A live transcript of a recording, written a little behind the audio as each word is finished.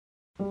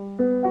Hello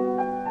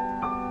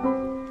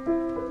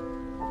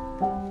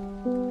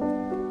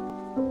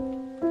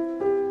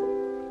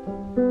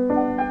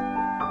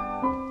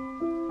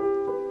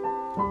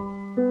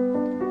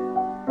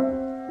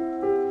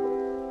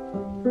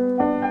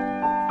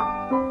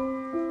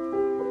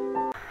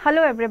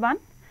everyone,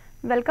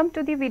 welcome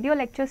to the video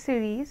lecture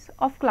series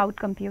of cloud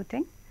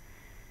computing.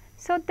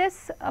 So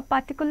this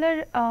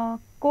particular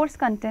course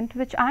content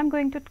which I am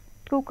going to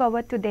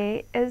cover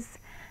today is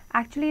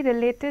actually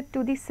related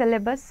to the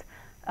syllabus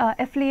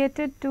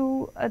affiliated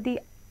to the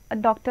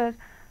Dr.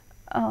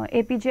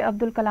 APJ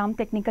Abdul Kalam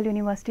Technical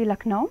University,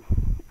 Lucknow,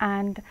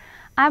 and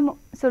I am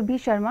Surbhi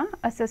Sharma,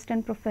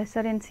 Assistant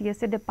Professor in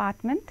CSA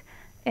Department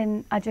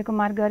in Ajay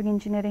Kumar Garg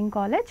Engineering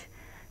College.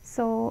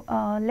 So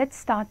let's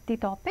start the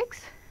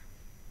topics.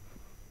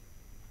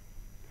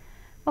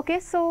 Okay,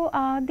 so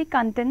the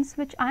contents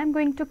which I am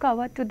going to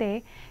cover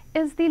today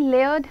is the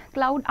layered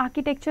cloud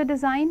architecture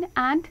design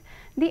and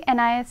the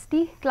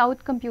NIST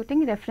cloud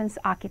computing reference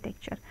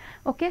architecture.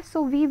 Okay,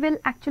 so we will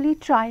actually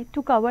try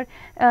to cover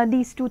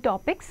these two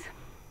topics.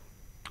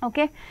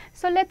 Okay,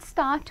 so let's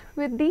start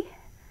with the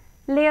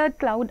layered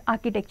cloud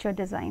architecture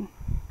design.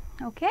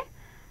 Okay,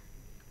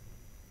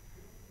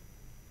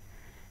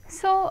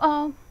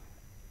 so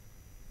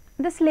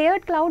this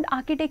layered cloud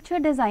architecture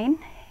design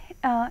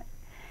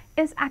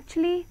is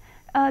actually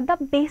the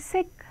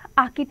basic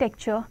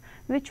architecture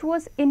which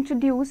was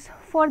introduced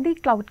for the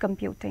cloud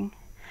computing,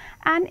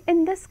 and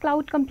in this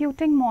cloud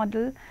computing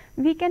model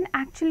we can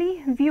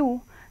actually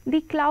view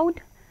the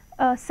cloud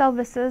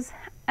services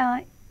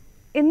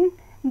in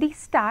the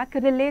stack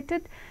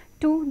related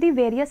to the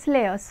various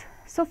layers.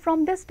 So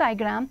from this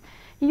diagram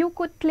you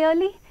could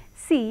clearly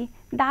see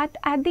that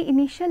at the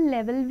initial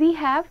level we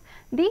have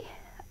the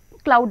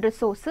cloud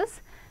resources,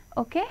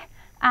 okay,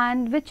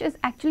 and which is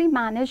actually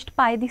managed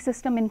by the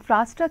system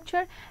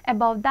infrastructure.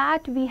 Above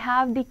that we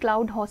have the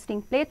cloud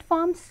hosting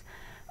platforms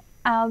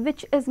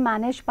which is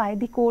managed by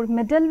the core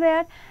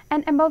middleware,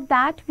 and above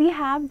that we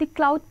have the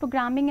cloud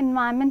programming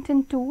environment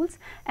and tools,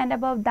 and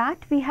above that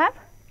we have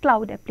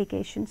cloud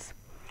applications.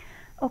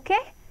 Okay,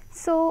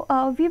 so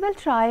we will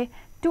try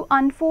to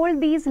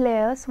unfold these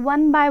layers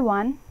one by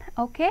one.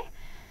 Okay,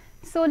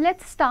 so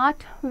let's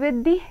start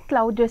with the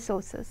cloud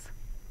resources.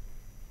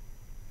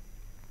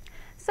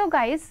 So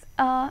guys,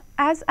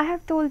 as I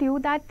have told you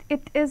that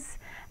it is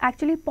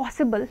actually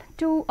possible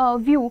to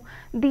view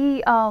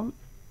the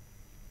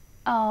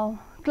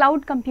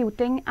cloud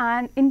computing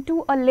and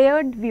into a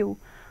layered view,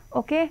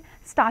 okay,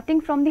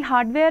 starting from the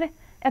hardware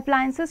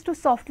appliances to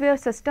software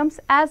systems,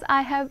 as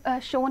I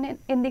have shown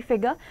in the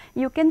figure.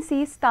 You can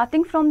see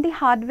starting from the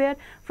hardware,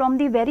 from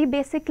the very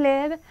basic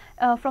layer,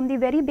 from the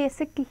very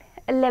basic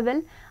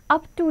level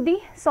up to the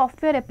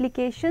software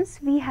applications,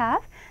 we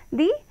have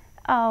the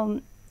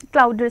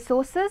cloud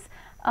resources,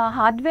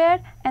 hardware,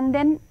 and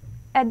then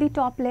at the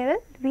top level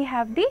we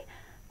have the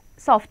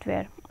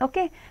software.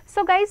 Okay,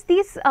 so guys,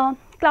 these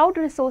cloud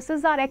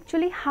resources are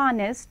actually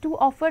harnessed to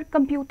offer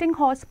computing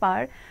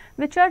horsepower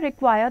which are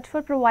required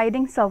for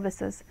providing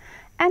services,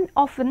 and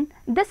often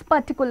this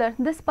particular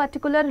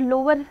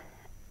lower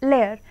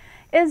layer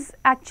is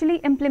actually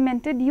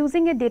implemented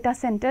using a data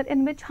center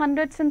in which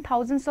hundreds and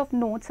thousands of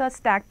nodes are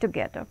stacked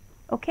together.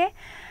 Okay,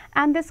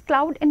 and this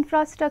cloud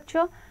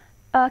infrastructure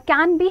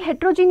can be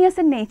heterogeneous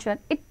in nature.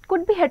 It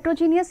could be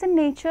heterogeneous in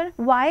nature.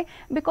 Why?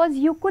 Because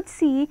you could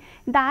see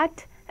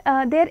that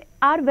there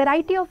are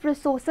variety of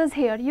resources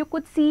here. You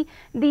could see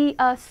the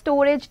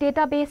storage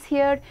database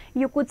here,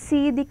 you could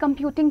see the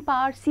computing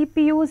power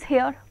CPUs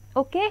here.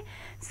 Okay,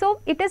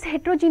 so it is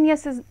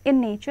heterogeneous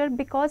in nature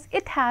because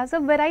it has a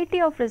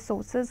variety of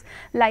resources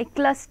like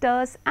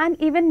clusters,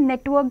 and even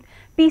networked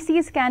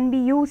PCs can be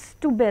used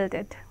to build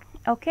it.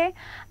 Okay,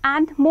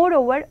 and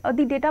moreover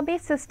the database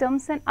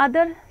systems and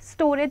other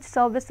storage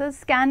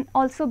services can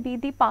also be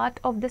the part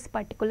of this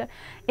particular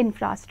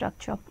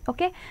infrastructure.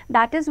 Okay,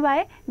 that is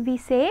why we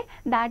say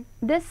that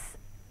this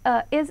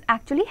is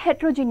actually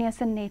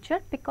heterogeneous in nature,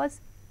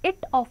 because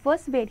it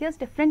offers various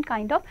different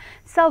kind of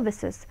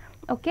services.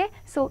 Okay,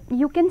 so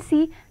you can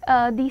see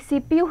the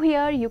CPU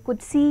here, you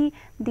could see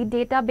the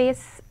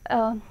database,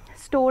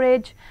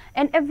 storage,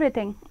 and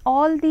everything,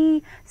 all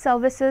the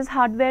services,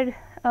 hardware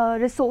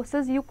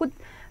resources you could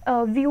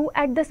view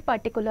at this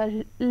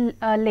particular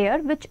layer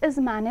which is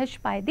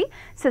managed by the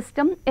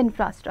system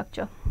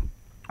infrastructure.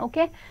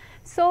 Okay,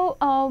 so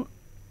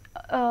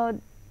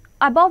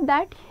above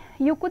that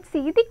you could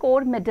see the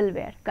core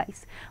middleware,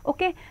 guys.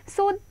 Okay,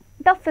 so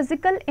the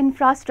physical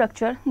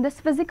infrastructure, this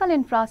physical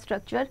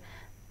infrastructure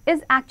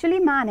is actually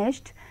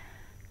managed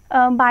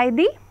by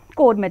the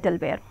core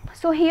middleware.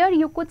 So here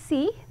you could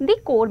see the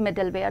core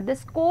middleware.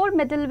 This core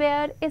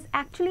middleware is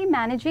actually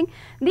managing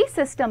the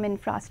system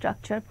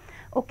infrastructure.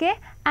 Okay,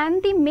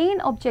 and the main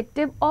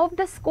objective of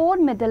this core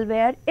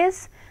middleware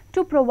is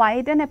to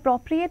provide an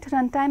appropriate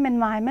runtime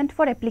environment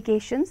for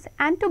applications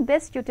and to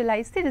best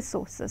utilize the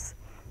resources.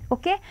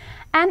 Okay,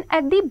 and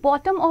at the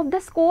bottom of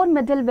this core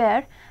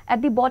middleware,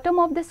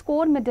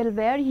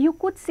 you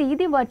could see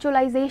the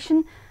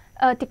virtualization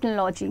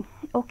technology.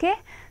 Okay,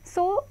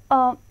 so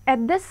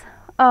at this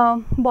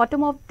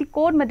bottom of the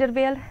core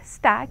middleware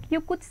stack,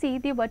 you could see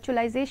the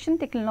virtualization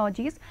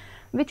technologies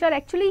which are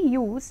actually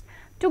used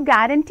to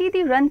guarantee the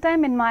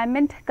runtime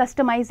environment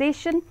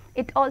customization.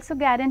 It also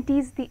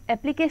guarantees the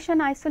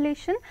application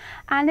isolation,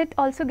 and it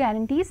also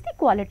guarantees the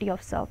quality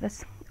of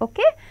service.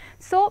 Okay,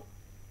 so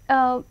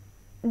at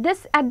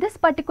this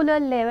particular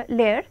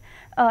layer,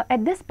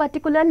 at this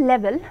particular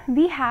level,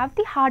 we have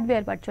the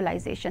hardware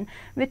virtualization,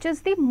 which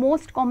is the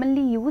most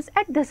commonly used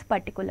at this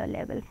particular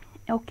level.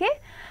 Okay,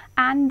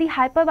 and the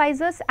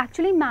hypervisors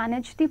actually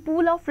manage the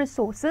pool of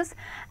resources,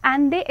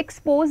 and they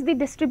expose the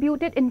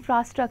distributed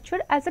infrastructure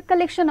as a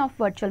collection of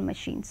virtual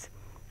machines.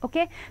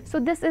 Okay, so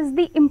this is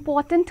the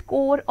important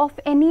core of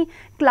any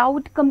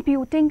cloud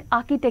computing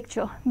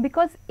architecture,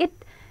 because it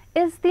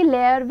is the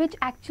layer which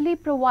actually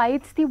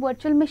provides the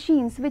virtual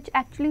machines, which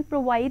actually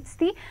provides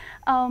the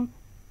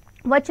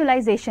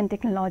virtualization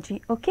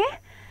technology. Okay,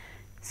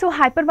 so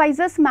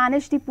hypervisors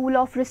manage the pool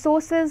of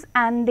resources,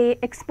 and they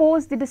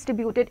expose the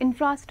distributed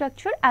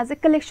infrastructure as a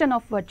collection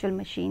of virtual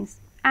machines.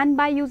 And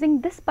by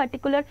using this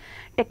particular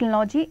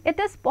technology, it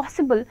is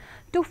possible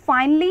to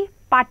finally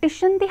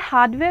partition the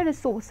hardware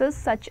resources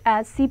such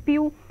as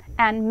CPU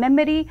and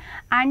memory,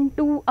 and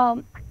to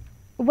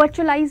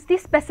virtualize the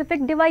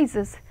specific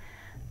devices,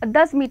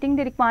 thus meeting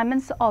the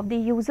requirements of the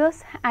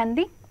users and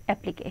the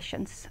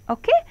applications.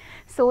 Okay,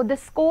 so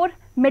this core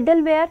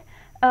middleware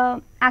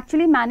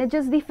actually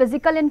manages the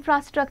physical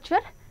infrastructure.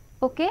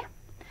 Okay,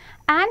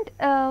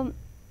 and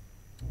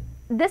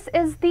this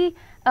is the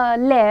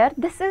layer,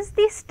 this is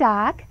the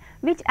stack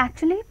which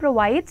actually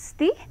provides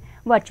the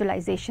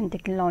virtualization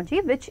technology,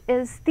 which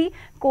is the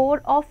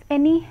core of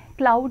any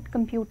cloud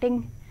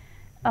computing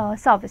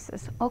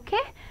services.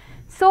 Okay,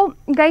 so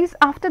guys,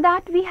 after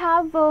that we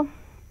have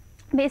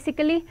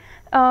basically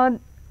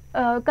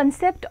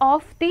concept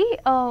of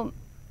the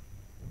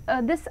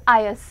this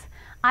IS.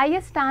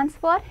 IS stands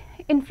for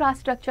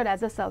infrastructure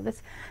as a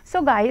service.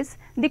 So guys,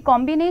 the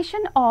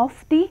combination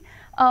of the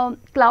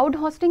cloud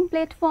hosting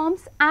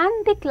platforms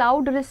and the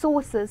cloud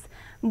resources,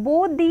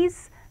 both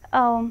these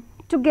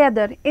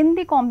together in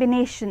the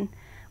combination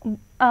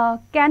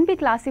can be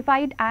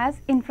classified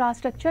as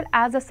infrastructure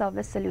as a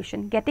service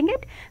solution. Getting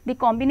it? The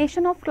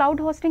combination of cloud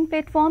hosting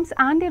platforms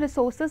and the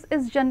resources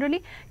is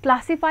generally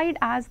classified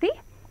as the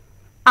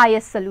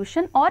IS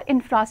solution, or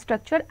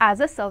infrastructure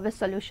as a service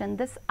solution.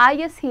 This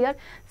IS here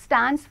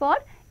stands for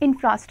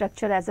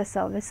infrastructure as a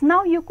service.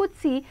 Now you could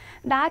see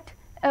that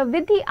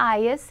with the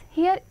IS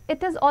here,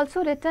 it is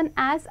also written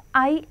as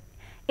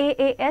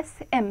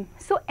IaaS-M.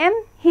 So M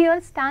here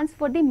stands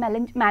for the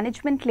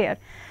management layer.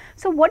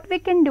 So what we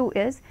can do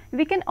is,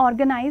 we can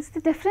organize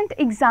the different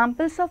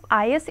examples of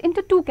IS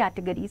into two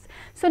categories.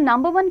 So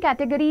number one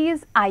category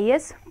is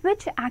IS,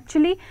 which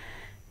actually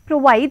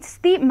provides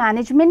the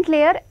management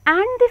layer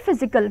and the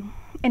physical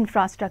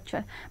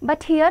infrastructure.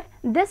 But here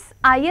this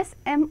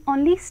ISM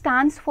only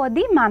stands for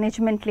the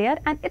management layer,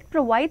 and it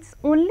provides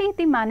only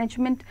the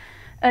management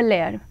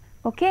layer.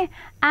 Okay,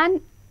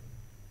 and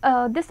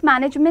this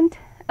management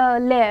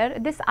layer,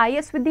 this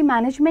IS with the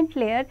management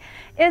layer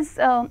is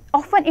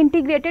often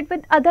integrated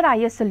with other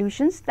IS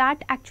solutions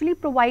that actually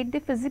provide the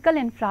physical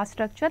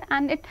infrastructure,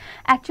 and it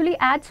actually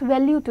adds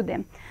value to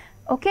them.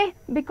 Okay,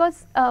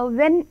 because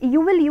when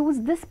you will use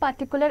this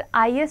particular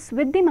IS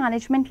with the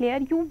management layer,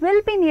 you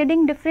will be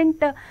needing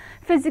different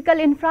physical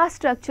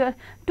infrastructure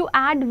to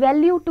add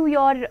value to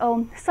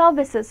your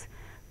services,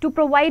 to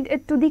provide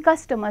it to the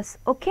customers.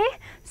 Okay,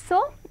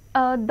 so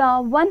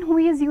the one who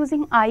is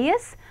using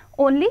IS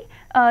only,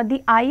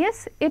 the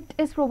IS, it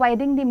is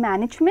providing the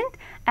management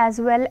as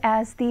well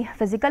as the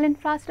physical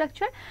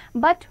infrastructure.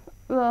 But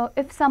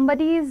if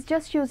somebody is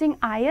just using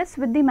IS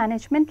with the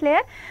management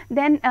layer,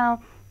 then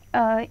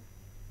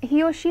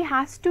he or she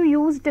has to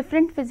use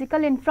different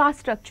physical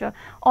infrastructure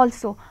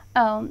also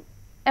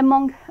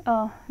among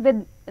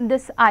with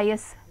this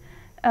IS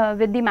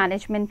with the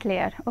management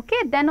layer.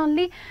 Okay, then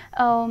only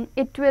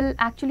it will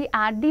actually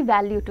add the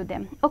value to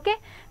them. Okay,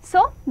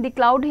 so the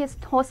cloud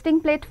hosting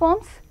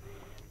platforms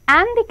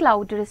and the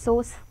cloud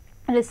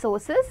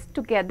resources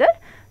together,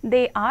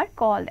 they are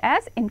called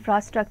as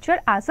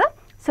infrastructure as a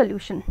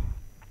solution.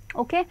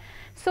 Okay,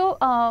 so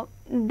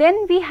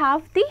then we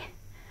have the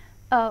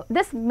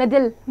this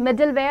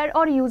middleware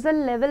or user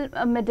level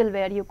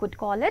middleware, you could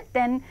call it.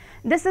 Then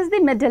this is the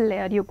middle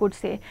layer, you could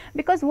say,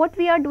 because what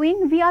we are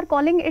doing, we are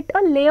calling it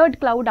a layered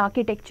cloud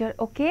architecture.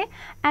 Okay,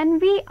 and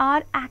we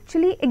are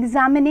actually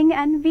examining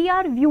and we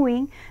are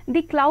viewing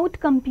the cloud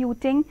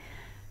computing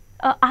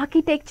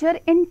architecture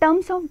in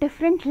terms of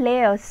different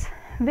layers,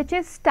 which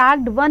is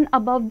stacked one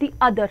above the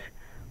other.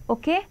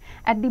 Okay,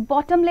 at the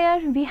bottom layer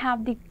we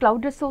have the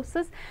cloud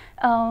resources,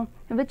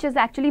 which is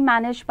actually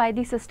managed by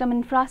the system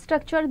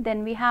infrastructure.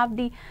 Then we have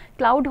the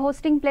cloud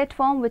hosting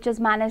platform, which is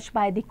managed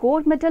by the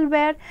core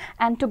middleware,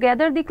 and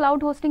together the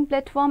cloud hosting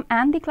platform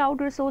and the cloud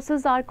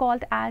resources are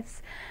called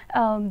as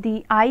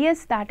the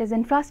IS, that is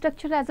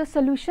infrastructure as a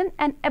solution.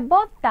 And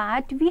above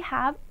that we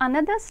have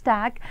another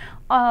stack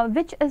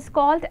which is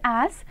called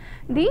as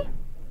the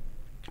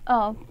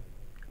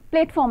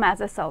platform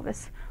as a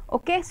service.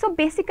 Okay, so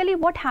basically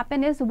what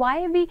happened is,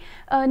 why we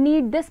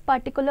need this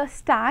particular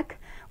stack.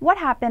 What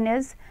happened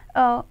is,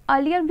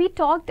 earlier we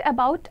talked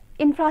about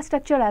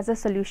infrastructure as a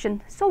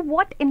solution. So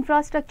what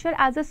infrastructure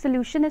as a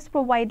solution is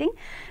providing?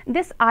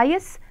 This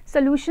IS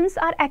solutions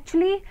are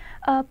actually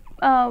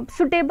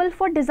suitable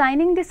for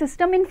designing the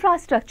system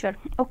infrastructure,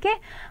 okay,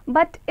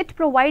 but it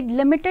provide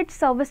limited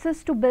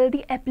services to build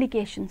the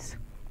applications.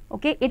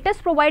 Okay, it is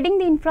providing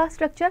the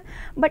infrastructure,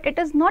 but it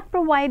is not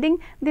providing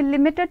the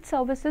limited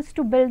services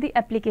to build the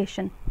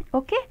application.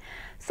 Okay,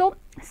 so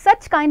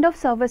such kind of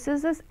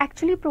services is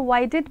actually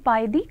provided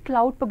by the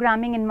cloud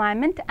programming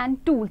environment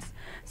and tools.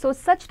 So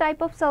such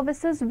type of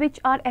services which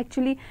are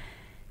actually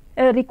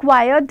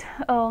required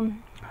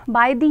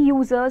by the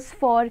users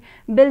for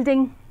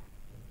building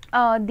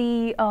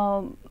the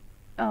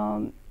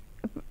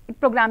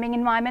programming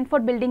environment, for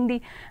building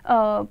the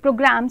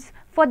programs.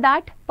 For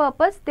that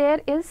purpose,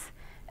 there is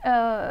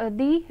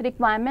the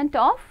requirement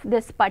of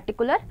this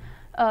particular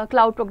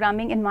cloud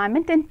programming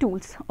environment and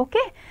tools.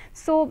 Okay,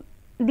 so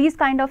these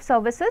kind of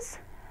services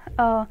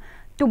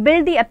to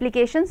build the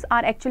applications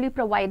are actually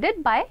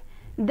provided by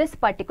this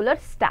particular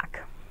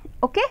stack.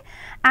 Okay,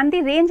 and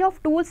the range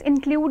of tools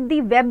include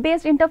the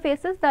web-based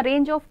interfaces. The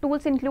range of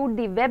tools include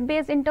the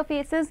web-based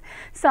interfaces,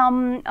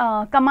 some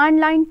command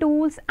line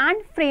tools,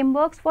 and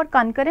frameworks for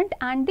concurrent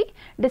and the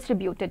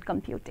distributed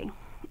computing.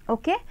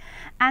 Okay,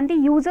 and the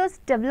users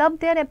develop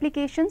their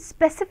applications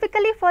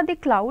specifically for the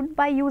cloud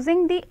by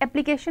using the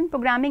application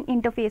programming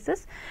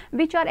interfaces,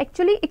 which are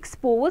actually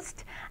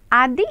exposed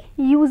at the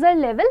user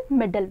level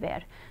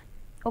middleware.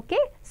 Okay,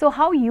 so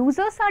how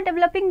users are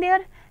developing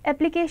their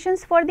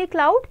applications for the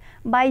cloud?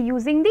 By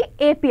using the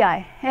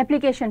API,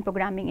 application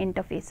programming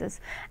interfaces,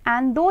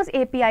 and those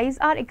APIs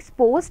are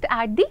exposed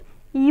at the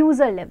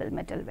user level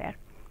middleware.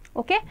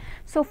 Okay,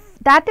 so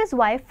that is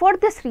why, for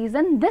this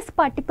reason, this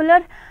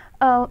particular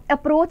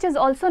approach is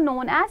also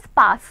known as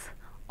PaaS,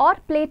 or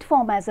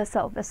platform as a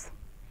service.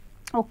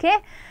 Okay,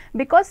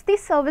 because the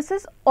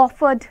services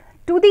offered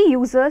to the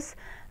users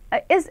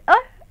is a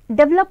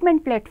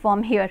development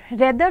platform here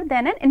rather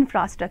than an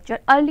infrastructure.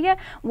 Earlier,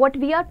 what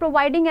we are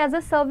providing as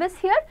a service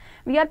here,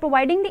 we are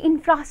providing the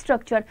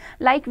infrastructure,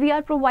 like we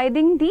are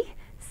providing the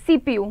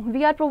CPU,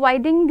 we are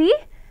providing the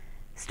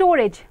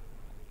storage,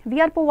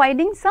 we are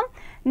providing some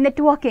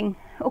networking.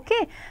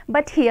 Okay,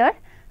 but here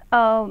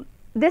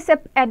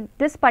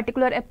this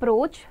particular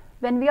approach,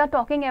 when we are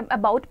talking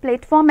about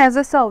platform as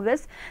a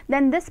service,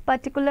 then this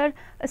particular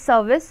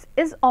service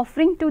is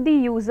offering to the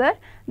user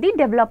the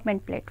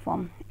development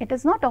platform. It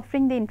is not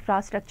offering the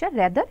infrastructure,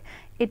 rather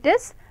it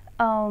is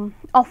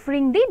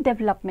offering the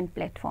development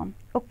platform.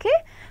 Okay,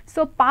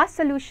 so PaaS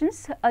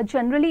solutions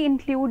generally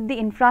include the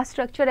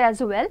infrastructure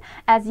as well.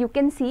 As you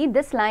can see,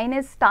 this line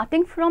is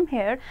starting from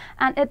here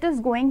and it is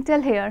going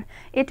till here.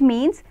 It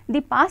means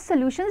the PaaS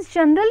solutions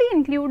generally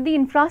include the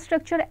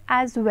infrastructure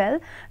as well,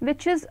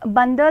 which is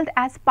bundled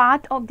as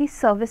part of the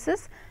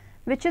services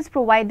which is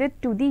provided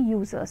to the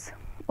users.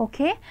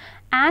 Okay,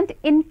 and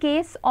in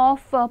case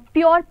of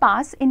pure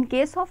PaaS,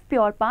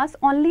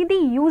 only the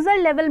user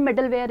level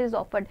middleware is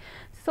offered.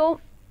 So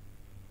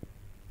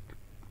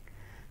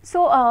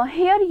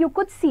here you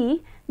could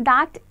see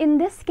that in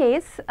this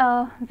case,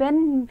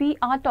 when we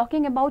are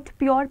talking about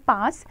pure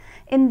PaaS,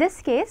 in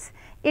this case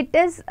it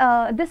is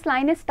this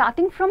line is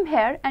starting from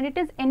here and it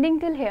is ending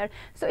till here.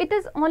 So it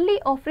is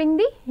only offering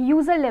the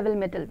user level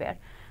middleware.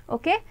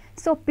 Okay,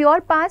 so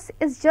pure PaaS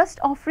is just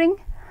offering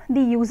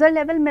the user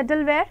level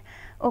middleware.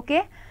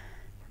 Okay,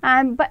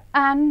 and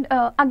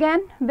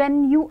again,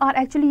 when you are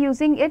actually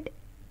using it,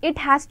 it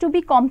has to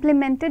be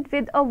complemented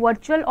with a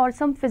virtual or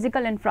some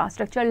physical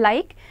infrastructure.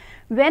 Like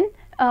when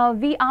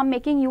we are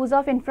making use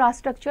of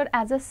infrastructure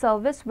as a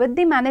service with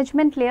the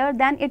management layer,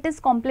 then it is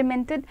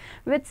complemented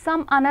with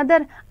some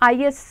another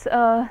IS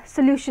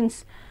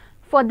solutions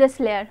for this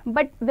layer.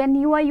 But when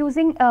you are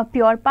using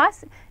pure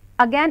PaaS,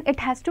 again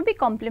it has to be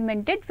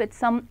complemented with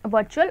some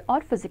virtual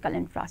or physical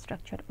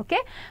infrastructure. Okay,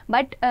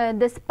 but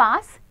this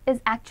PaaS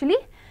is actually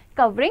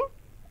covering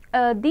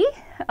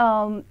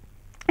the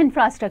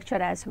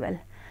infrastructure as well.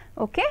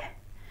 Okay,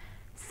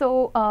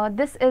 so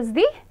this is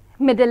the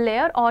middle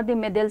layer or the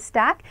middle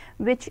stack,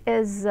 which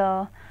is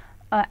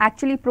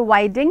actually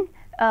providing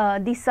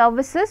the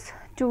services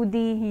to the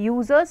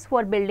users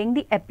for building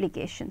the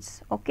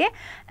applications. Okay,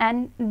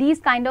 and these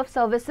kind of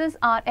services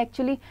are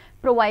actually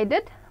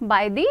provided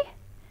by the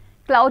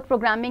cloud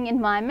programming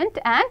environment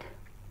and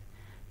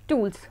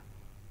tools.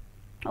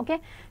 Okay,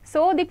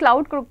 so the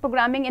cloud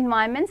programming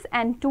environments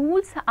and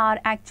tools are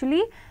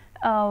actually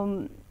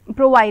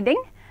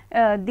providing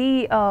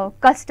the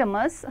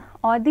customers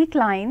or the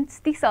clients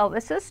the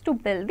services to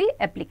build the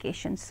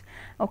applications.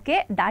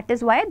 Okay, that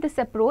is why this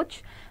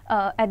approach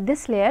at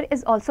this layer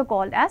is also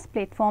called as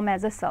platform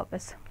as a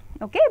service.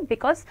 Okay,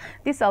 because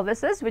the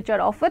services which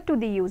are offered to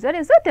the user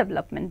is a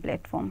development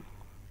platform.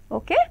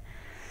 Okay,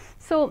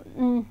 so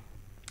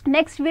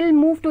next we will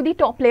move to the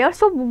top layer.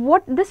 So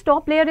what this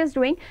top layer is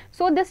doing?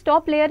 So this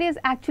top layer is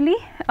actually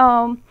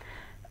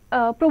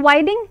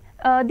providing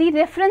the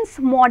reference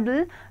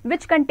model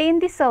which contain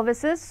the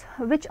services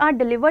which are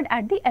delivered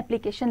at the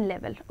application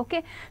level.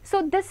 Okay,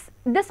 so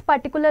this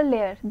particular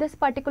layer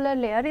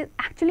is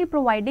actually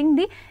providing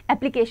the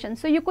application.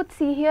 So you could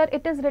see here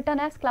it is written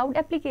as cloud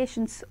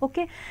applications.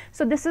 Okay,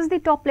 so this is the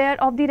top layer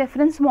of the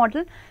reference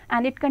model,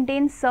 and it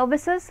contains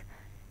services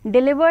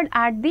delivered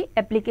at the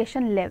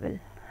application level,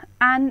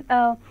 and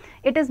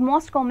it is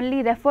most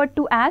commonly referred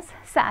to as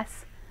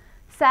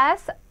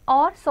SaaS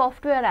or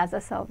software as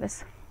a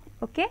service.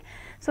 Okay,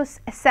 so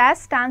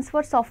SaaS stands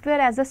for software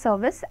as a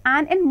service,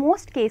 and in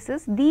most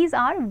cases these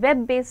are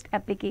web based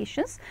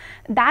applications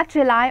that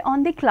rely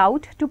on the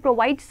cloud to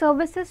provide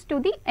services to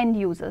the end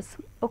users.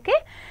 Okay,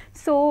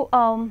 so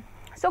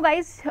so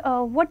guys,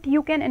 what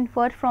you can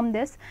infer from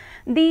this,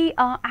 the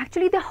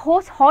actually the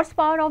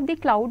horsepower of the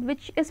cloud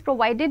which is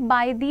provided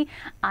by the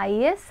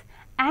IaaS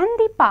and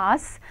the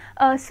PaaS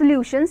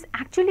solutions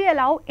actually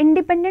allow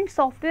independent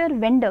software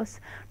vendors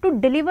to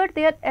deliver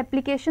their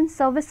application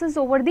services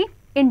over the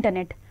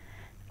internet.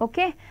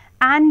 Okay,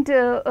 and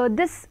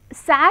this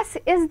SaaS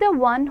is the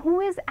one who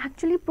is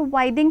actually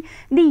providing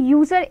the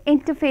user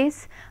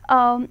interface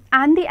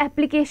and the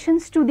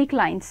applications to the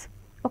clients.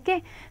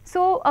 Okay,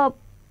 so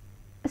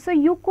so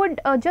you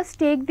could just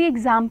take the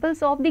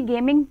examples of the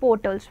gaming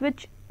portals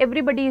which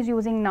everybody is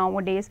using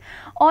nowadays,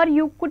 or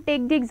you could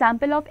take the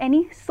example of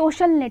any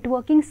social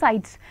networking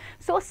sites.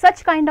 So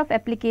such kind of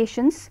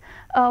applications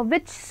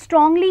which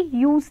strongly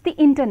use the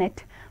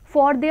internet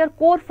for their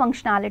core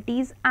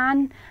functionalities,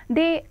 and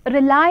they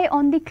rely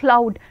on the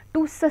cloud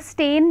to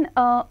sustain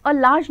a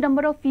large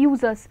number of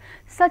users.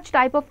 Such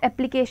type of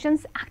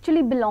applications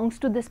actually belongs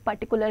to this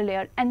particular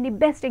layer, and the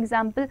best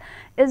example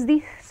is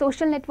the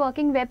social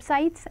networking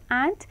websites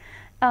and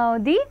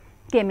the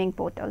gaming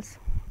portals.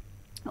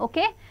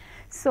 Okay,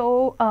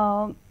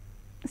 so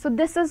so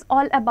this is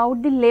all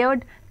about the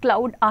layered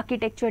cloud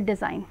architecture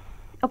design.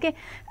 Okay,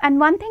 and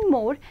one thing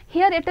more,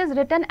 here it is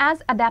written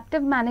as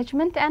adaptive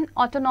management and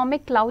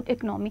autonomic cloud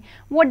economy.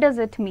 What does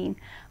it mean?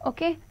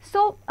 Okay,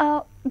 so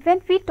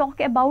when we talk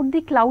about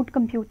the cloud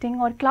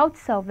computing or cloud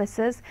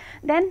services,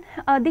 then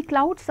the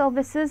cloud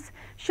services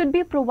should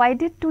be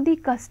provided to the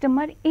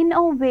customer in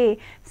a way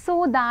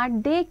so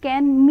that they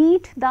can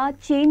meet the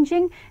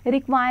changing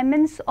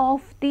requirements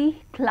of the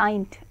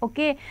client.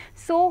 Okay,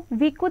 so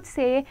we could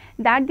say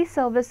that the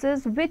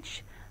services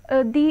which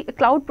the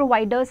cloud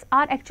providers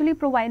are actually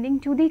providing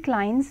to the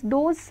clients,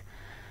 those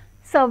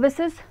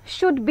services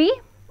should be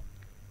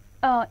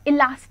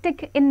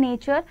elastic in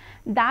nature,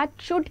 that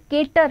should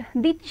cater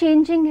the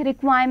changing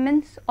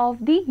requirements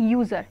of the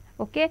user.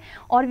 Okay,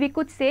 or we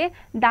could say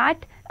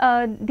that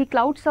the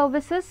cloud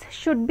services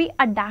should be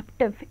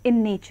adaptive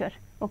in nature.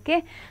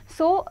 Okay,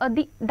 so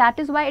that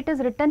is why it is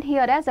written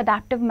here as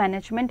adaptive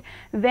management.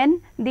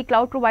 When the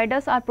cloud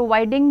providers are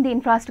providing the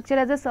infrastructure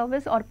as a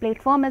service or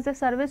platform as a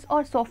service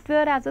or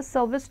software as a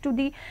service to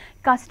the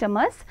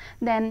customers,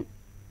 then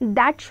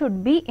that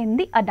should be in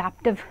the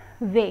adaptive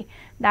way,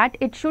 that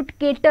it should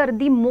cater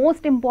the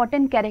most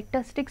important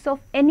characteristics of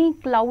any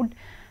cloud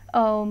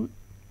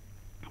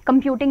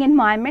computing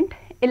environment,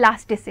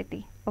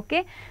 elasticity.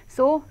 Okay,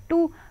 so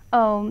to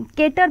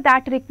cater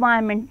that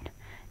requirement,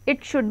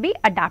 it should be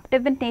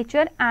adaptive in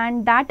nature,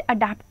 and that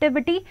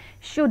adaptivity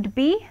should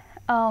be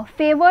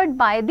favored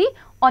by the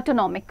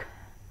autonomic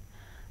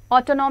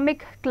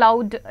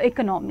cloud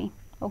economy.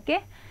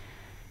 Okay,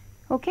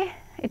 okay,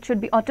 it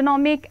should be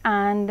autonomic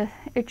and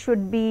it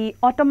should be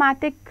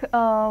automatic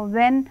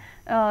when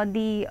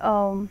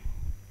the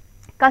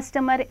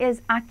customer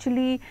is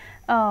actually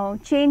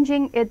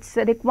changing its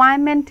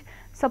requirement.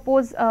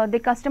 Suppose the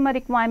customer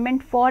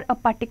requirement for a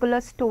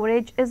particular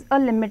storage is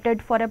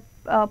limited for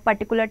a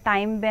particular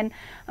time when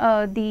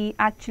the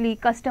actually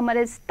customer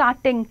is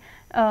starting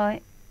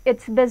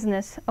its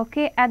business.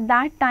 Okay, at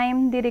that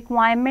time the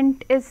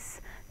requirement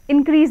is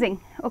increasing.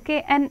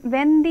 Okay, and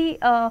when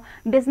the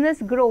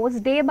business grows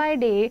day by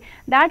day,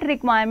 that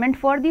requirement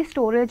for the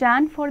storage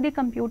and for the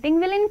computing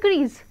will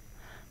increase.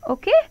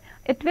 Okay,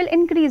 it will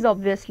increase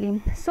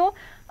obviously. So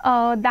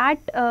that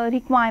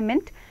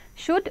requirement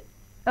should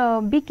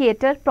be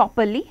catered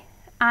properly,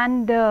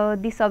 and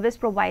the service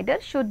provider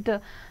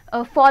should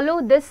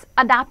follow this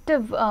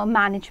adaptive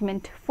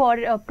management for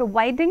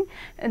providing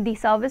the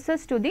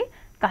services to the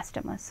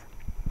customers.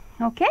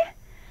 Okay,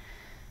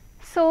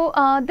 so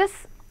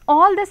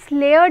all this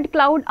layered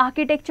cloud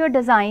architecture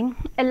design,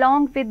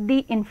 along with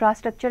the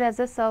infrastructure as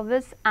a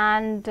service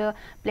and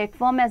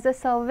platform as a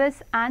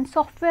service and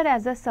software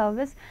as a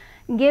service,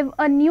 give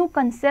a new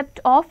concept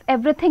of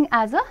everything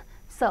as a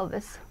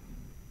service.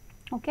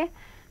 Okay,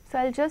 so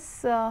I'll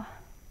just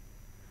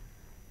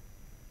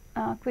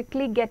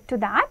quickly get to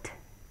that.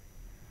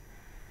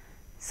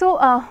 So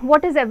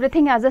what is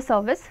everything as a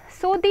service?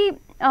 So the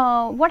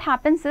what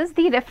happens is,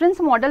 the reference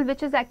model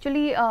which is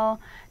actually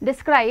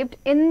described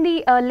in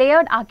the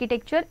layered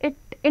architecture, it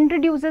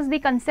introduces the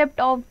concept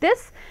of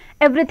this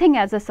everything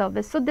as a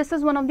service. So this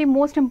is one of the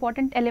most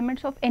important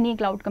elements of any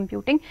cloud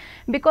computing,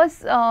 because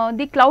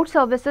the cloud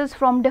services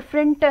from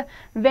different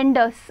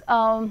vendors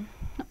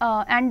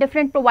and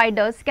different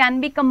providers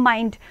can be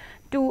combined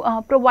to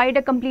provide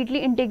a completely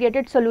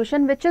integrated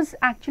solution which is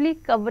actually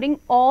covering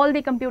all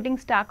the computing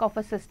stack of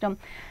a system,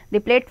 the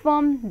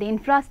platform, the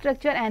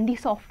infrastructure and the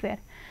software.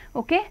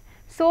 Okay,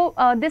 so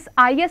this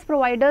IaaS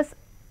providers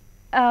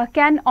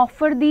can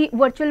offer the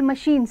virtual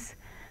machines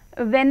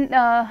when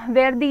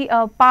where the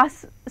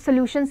PaaS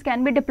solutions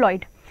can be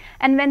deployed,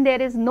 and when there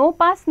is no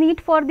PaaS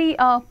need for the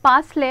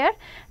PaaS layer,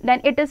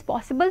 then it is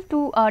possible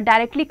to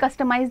directly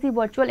customize the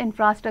virtual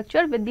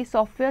infrastructure with the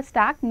software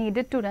stack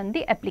needed to run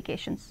the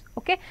applications.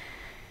 Okay,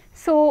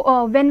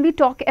 so when we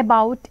talk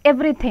about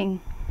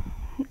everything,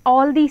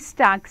 all the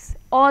stacks,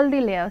 all the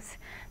layers,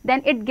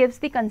 then it gives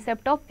the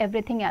concept of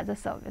everything as a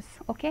service.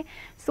 Okay,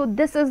 so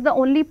this is the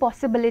only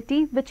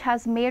possibility which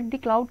has made the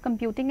cloud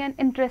computing an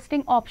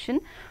interesting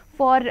option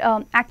for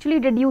actually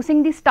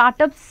reducing the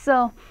startups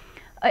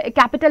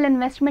capital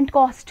investment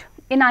cost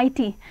in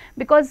IT,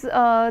 because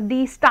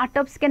the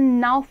startups can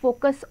now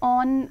focus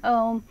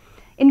on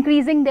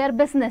increasing their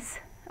business.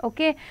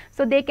 Okay,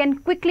 so they can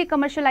quickly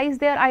commercialize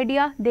their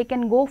idea, they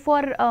can go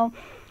for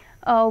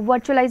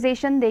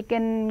virtualization, they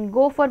can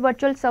go for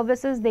virtual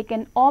services, they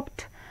can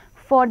opt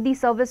for the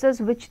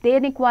services which they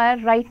require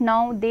right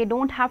now. They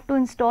don't have to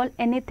install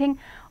anything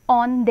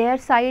on their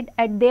side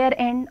at their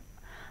end.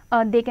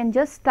 They can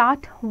just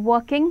start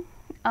working,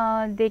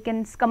 they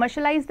can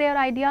commercialize their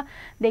idea,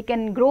 they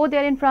can grow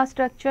their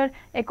infrastructure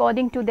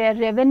according to their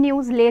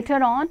revenues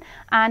later on,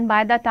 and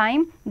by the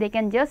time they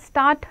can just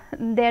start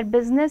their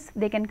business,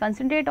 they can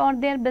concentrate on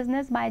their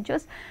business by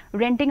just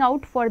renting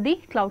out for the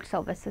cloud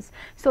services.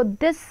 So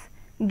this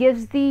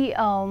gives the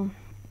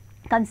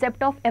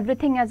concept of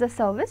everything as a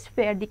service,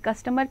 where the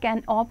customer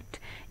can opt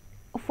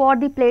for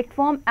the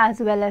platform as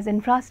well as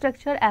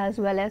infrastructure as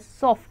well as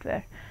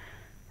software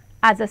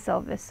as a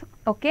service.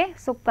 Okay,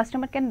 so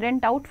customer can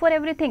rent out for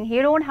everything,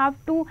 he don't have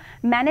to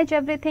manage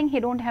everything,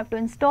 he don't have to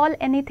install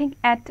anything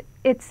at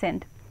its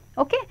end.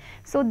 Okay,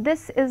 so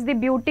this is the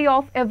beauty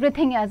of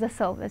everything as a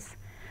service.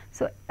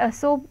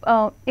 So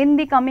in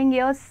the coming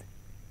years,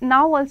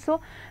 now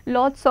also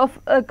lots of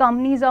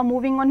companies are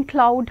moving on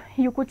cloud.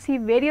 You could see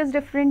various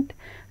different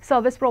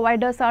service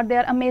providers are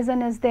there,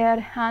 Amazon is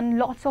there, and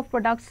lots of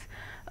products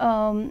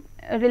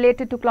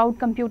related to cloud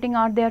computing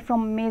are there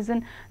from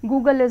Amazon,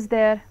 Google is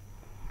there.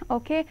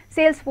 Okay,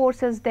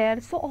 Salesforce is there.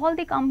 So all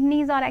the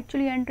companies are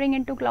actually entering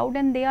into cloud,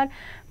 and they are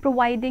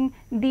providing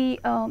the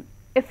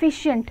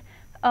efficient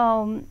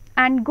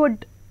and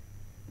good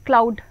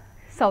cloud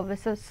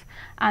services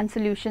and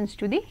solutions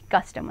to the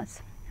customers.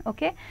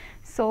 Okay,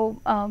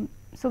 so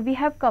so we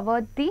have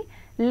covered the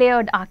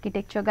layered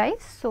architecture,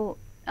 guys. So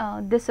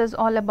this is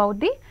all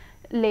about the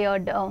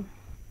layered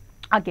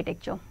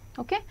architecture.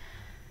 Okay,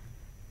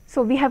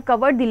 so we have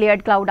covered the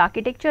layered cloud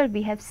architecture.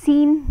 We have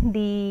seen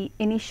the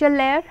initial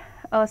layer,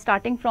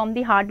 starting from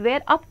the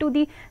hardware up to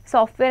the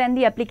software and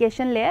the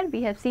application layer.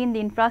 We have seen the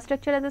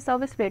infrastructure as a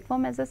service,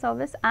 platform as a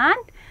service, and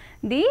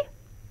the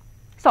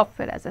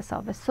software as a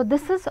service. So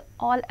this is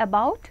all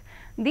about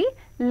the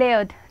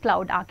layered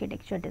cloud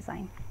architecture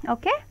design.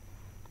 Okay,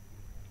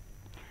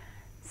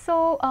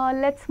 so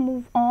let's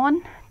move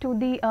on to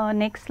the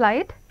next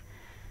slide,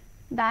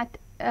 that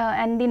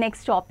and the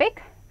next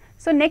topic.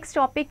 So next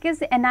topic is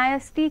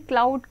NIST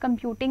Cloud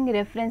Computing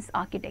Reference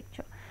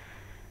Architecture.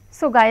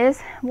 So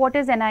guys, what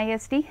is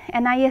NIST?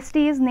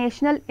 NIST is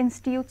National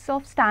Institutes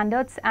of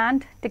Standards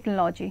and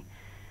Technology.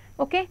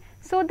 Okay,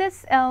 so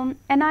this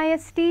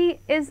NIST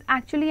is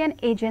actually an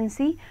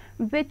agency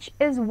which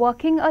is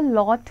working a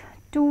lot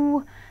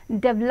to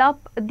develop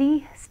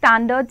the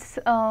standards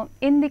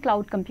in the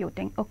cloud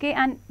computing. Okay,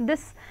 and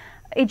this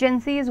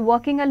agency is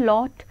working a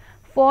lot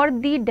for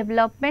the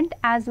development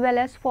as well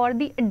as for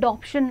the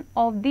adoption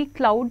of the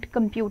cloud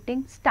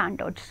computing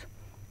standards.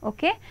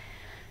 Okay,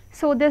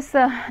 so this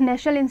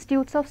National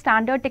Institutes of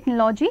Standard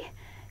Technology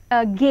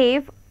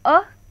gave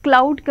a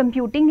cloud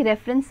computing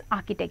reference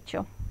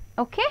architecture.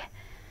 Okay,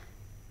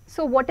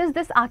 so what is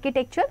this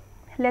architecture?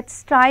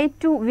 Let's try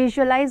to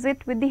visualize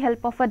it with the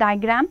help of a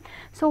diagram.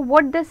 So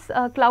what this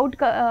cloud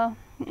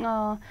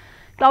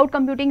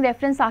computing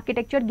reference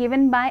architecture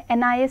given by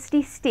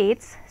NIST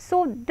states.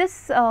 So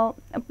this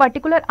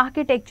particular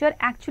architecture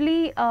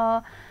actually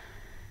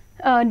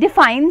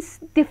defines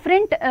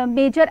different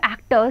major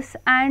actors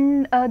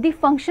and the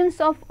functions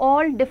of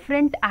all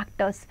different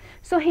actors.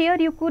 So here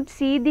you could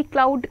see the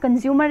cloud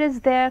consumer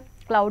is there,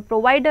 cloud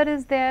provider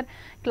is there,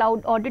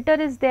 cloud auditor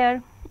is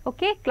there,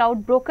 okay,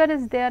 cloud broker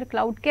is there,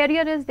 cloud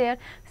carrier is there.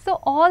 So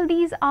all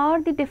these are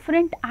the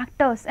different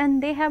actors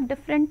and they have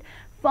different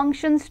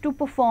functions to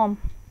perform.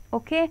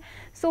 Okay,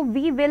 so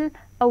we will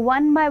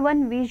one by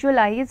one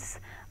visualize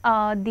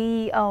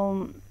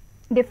the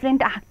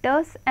different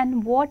actors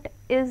and what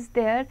is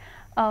their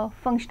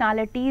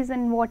functionalities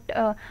and what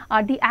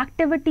are the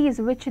activities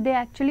which they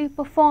actually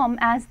perform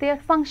as their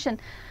function.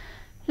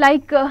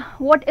 Like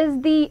what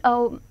is the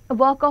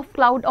work of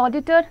cloud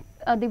auditor?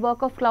 The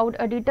work of cloud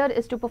auditor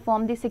is to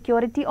perform the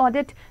security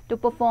audit, to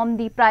perform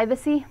the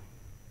privacy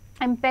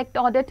impact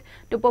audit,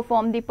 to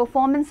perform the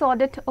performance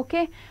audit.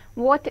 Okay,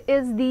 what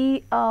is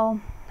the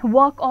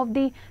work of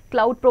the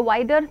cloud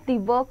provider. The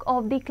work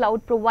of the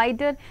cloud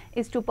provider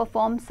is to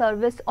perform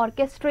service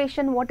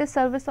orchestration. What is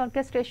service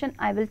orchestration?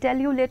 I will tell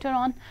you later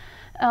on.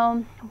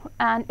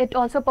 And it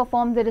also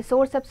performs the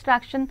resource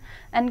abstraction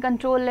and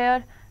control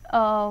layer.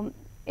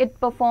 It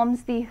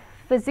performs the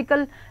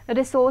physical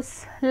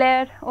resource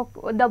layer, or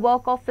the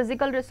work of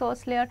physical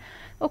resource layer.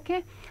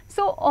 Okay,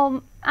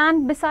 so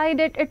and beside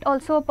it, it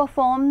also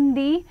performs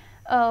the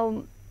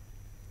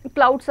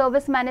cloud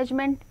service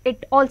management.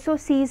 It also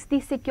sees the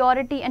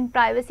security and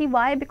privacy.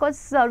 Why? Because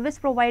service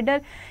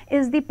provider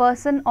is the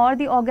person or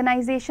the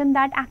organization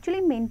that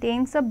actually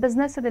maintains a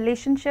business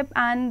relationship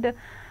and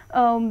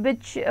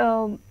which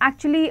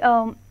actually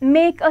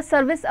make a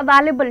service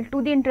available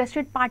to the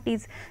interested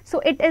parties. So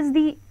it is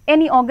the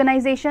any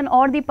organization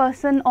or the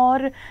person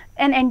or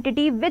an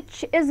entity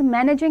which is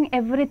managing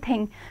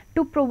everything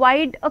to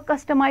provide a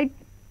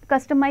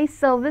customized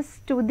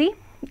service to the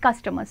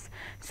customers.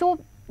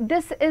 So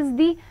this is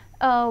the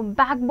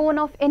backbone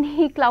of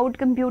any cloud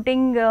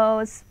computing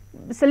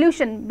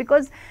solution,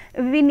 because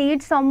we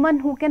need someone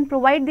who can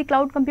provide the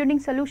cloud computing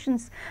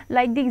solutions,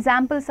 like the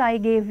examples I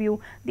gave you,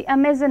 the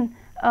Amazon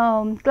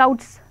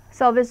cloud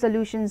service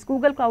solutions,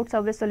 Google cloud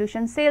service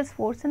solutions,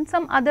 Salesforce, and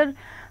some other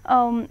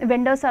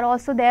vendors are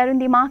also there in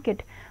the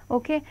market.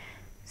 Okay,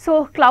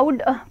 so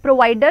cloud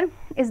provider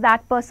is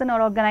that person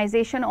or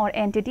organization or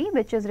entity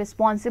which is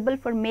responsible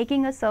for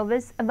making a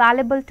service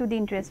available to the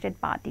interested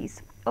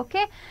parties.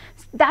 Okay,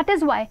 that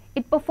is why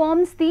it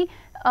performs the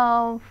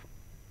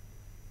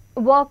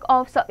work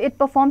of, it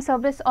performs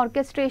service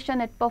orchestration,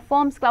 it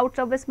performs cloud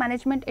service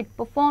management, it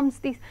performs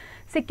the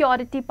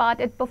security part,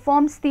 it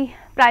performs the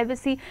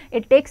privacy,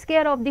 it takes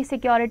care of the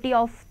security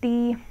of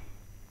the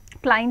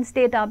client's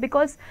data,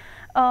 because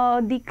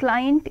the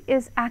client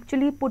is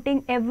actually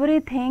putting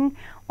everything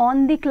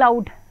on the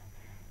cloud.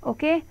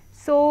 Okay,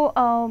 so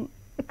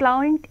the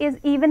client is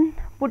even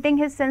putting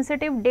his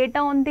sensitive data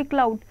on the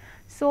cloud.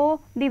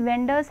 So the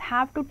vendors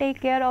have to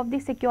take care of the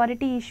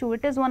security issue.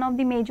 It is one of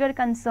the major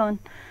concern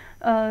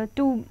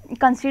to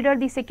consider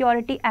the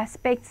security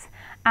aspects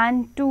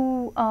and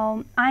to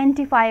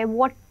identify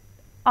what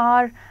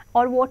are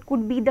or what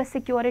could be the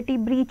security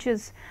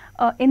breaches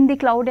in the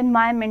cloud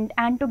environment,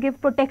 and to give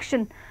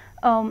protection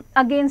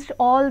against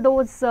all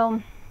those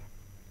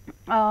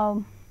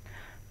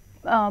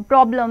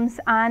problems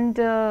and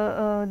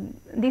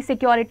the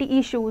security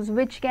issues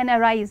which can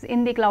arise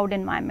in the cloud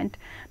environment,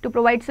 to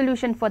provide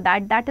solution for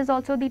that. That is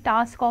also the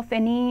task of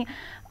any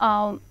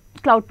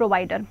cloud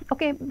provider.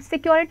 Okay,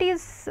 security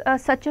is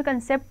such a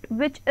concept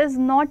which is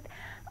not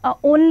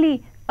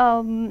only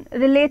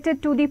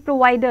related to the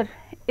provider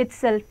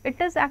itself,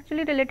 it is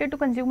actually related to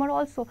consumer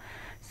also.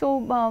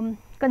 So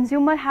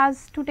consumer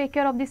has to take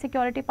care of the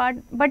security part,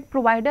 but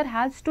provider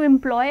has to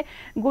employ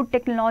good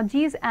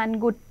technologies and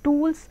good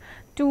tools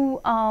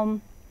to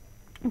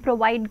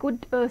provide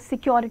good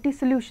security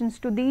solutions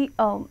to the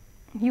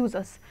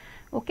users.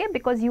 Okay,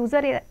 because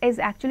user is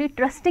actually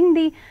trusting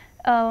the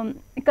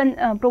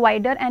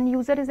provider, and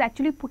user is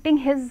actually putting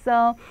his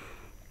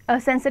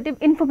sensitive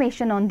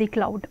information on the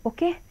cloud.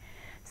 Okay,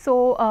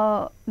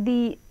 so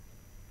the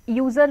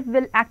user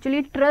will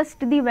actually trust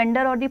the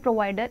vendor or the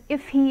provider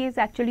if he is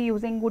actually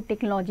using good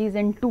technologies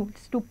and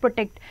tools to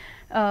protect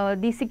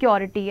the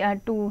security,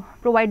 to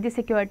provide the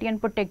security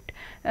and protect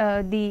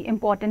the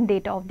important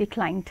data of the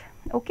client.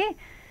 Okay,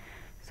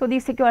 so the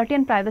security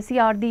and privacy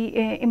are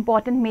the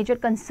important major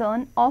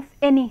concern of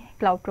any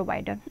cloud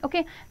provider.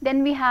 Okay,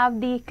 then we have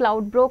the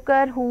cloud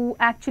broker, who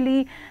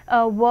actually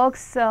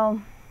works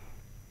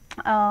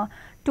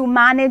to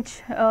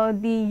manage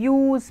the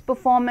use,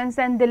 performance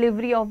and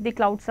delivery of the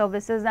cloud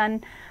services,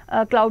 and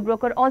cloud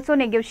broker also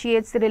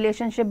negotiates the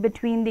relationship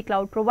between the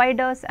cloud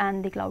providers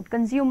and the cloud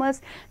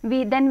consumers.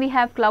 Then we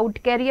have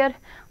cloud carrier.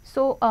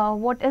 So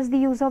what is the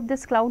use of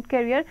this cloud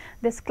carrier?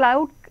 This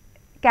cloud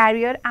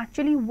carrier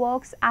actually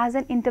works as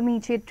an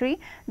intermediary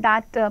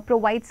that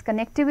provides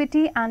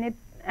connectivity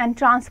and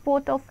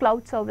transport of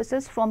cloud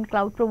services from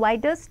cloud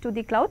providers to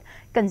the cloud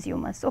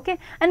consumers. Okay,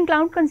 and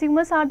cloud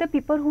consumers are the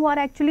people who are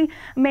actually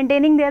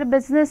maintaining their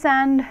business,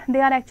 and they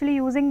are actually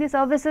using the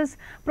services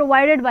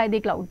provided by the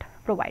cloud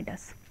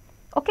providers.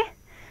 Okay,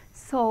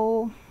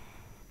 so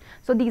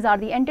these are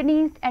the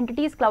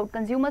entities. Cloud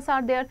consumers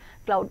are there,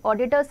 cloud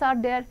auditors are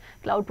there,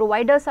 cloud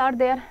providers are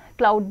there,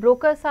 cloud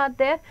brokers are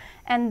there,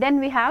 and then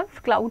we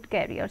have cloud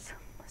carriers.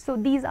 So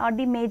these are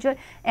the major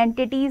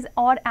entities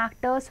or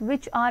actors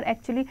which are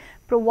actually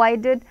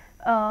provided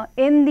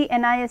in the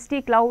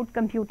NIST cloud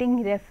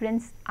computing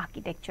reference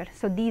architecture.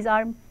 So these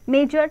are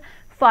major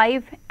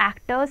 5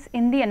 actors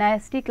in the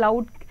NIST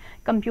cloud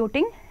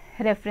computing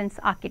reference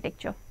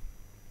architecture.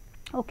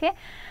 Okay,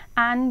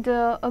 and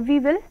we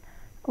will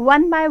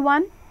one by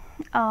one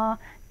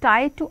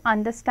try to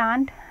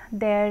understand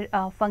their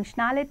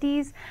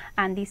functionalities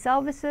and the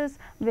services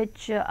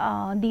which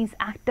these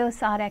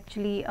actors are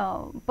actually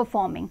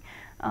performing.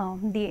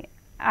 The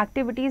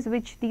activities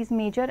which these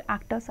major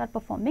actors are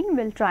performing,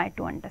 we'll try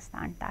to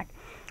understand that.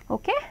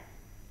 Okay.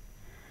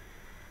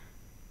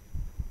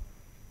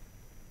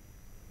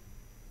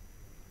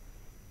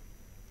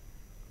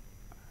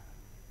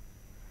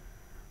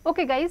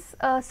 Okay guys,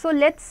 so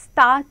let's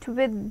start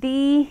with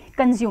the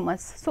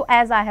consumers. So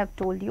as I have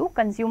told you,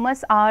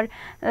 consumers are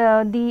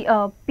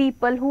the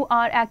people who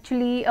are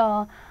actually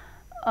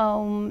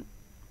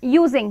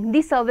using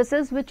the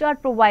services which are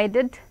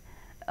provided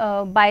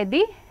by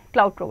the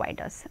cloud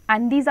providers,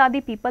 and these are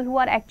the people who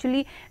are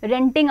actually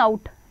renting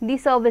out the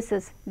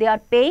services. They are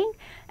paying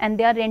and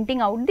they are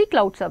renting out the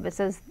cloud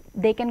services.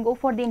 They can go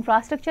for the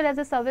infrastructure as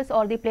a service,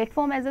 or the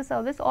platform as a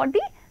service, or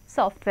the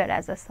software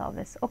as a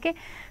service. Okay,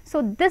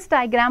 so this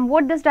diagram,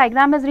 what this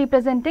diagram is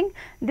representing,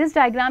 this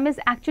diagram is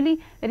actually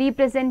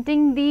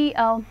representing the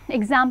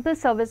example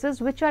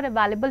services which are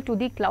available to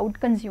the cloud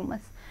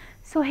consumers.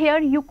 So here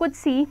you could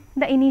see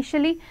the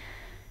initially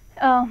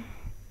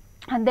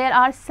there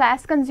are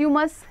SaaS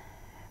consumers,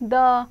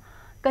 the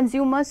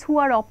consumers who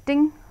are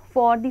opting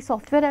for the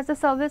software as a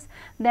service.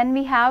 Then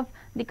we have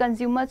the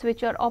consumers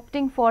which are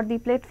opting for the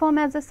platform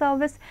as a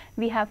service.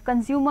 We have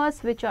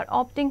consumers which are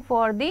opting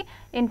for the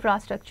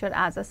infrastructure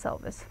as a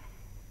service.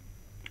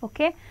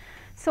 Okay,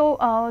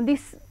 so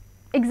these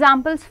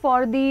examples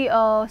for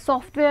the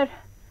software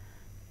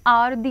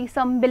are the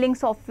some billing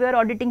software,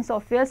 auditing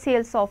software,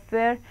 sales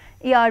software,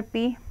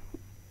 ERP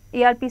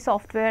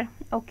software,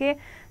 okay,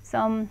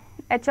 some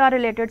HR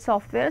related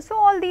software. So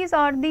all these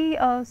are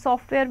the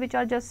software which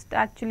are just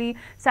actually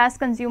SaaS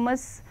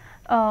consumers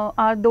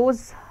are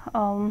those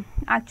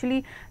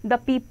actually the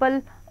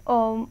people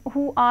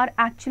who are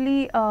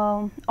actually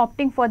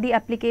opting for the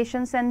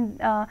applications and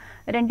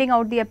renting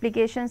out the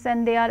applications,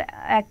 and they are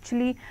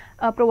actually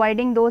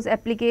providing those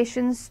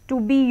applications to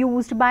be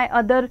used by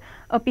other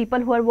people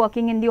who are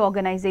working in the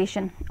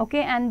organization.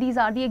 Okay, and these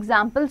are the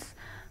examples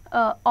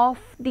of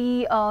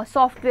the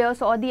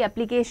softwares or the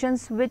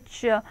applications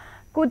which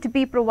could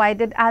be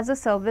provided as a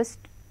service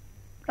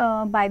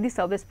by the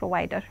service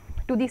provider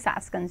to the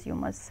SaaS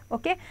consumers.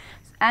 Okay,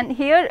 and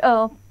here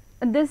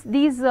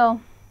these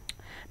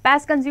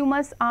PaaS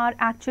consumers are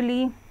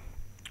actually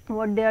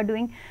what they are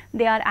doing.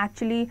 They are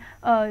actually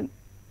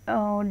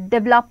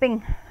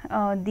developing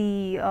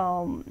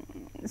the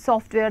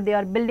software, they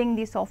are building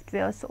the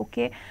softwares,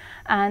 okay,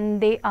 and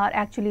they are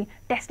actually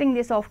testing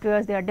the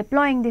softwares, they are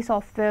deploying the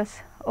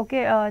softwares,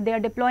 okay, they are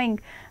deploying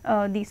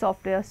the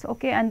softwares,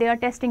 okay, and they are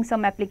testing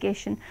some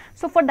application.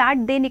 So for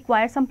that they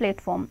require some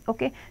platform.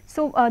 Okay,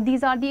 so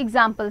these are the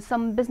examples,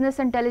 some business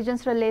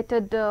intelligence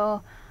related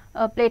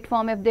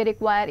platform if they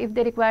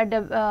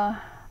require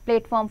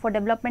platform for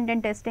development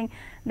and testing,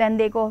 then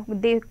they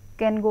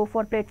can go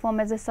for platform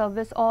as a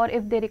service, or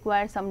if they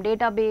require some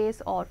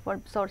database or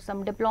for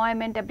some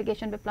deployment,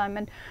 application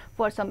deployment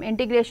for some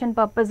integration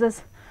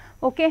purposes.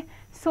 Okay,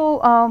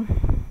 so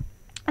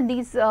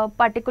these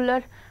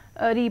particular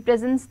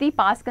represents the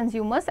PaaS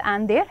consumers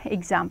and their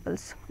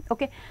examples.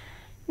 Okay,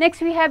 next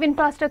we have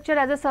infrastructure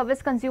as a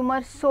service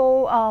consumer.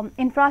 So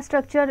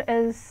infrastructure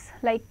is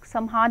like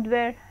some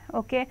hardware.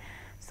 Okay,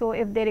 so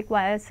if they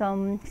require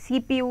some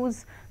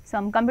CPUs,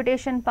 some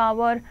computation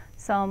power,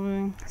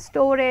 some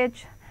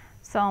storage,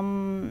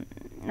 some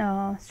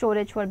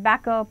storage for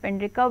backup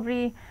and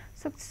recovery.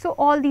 So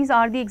all these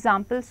are the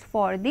examples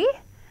for the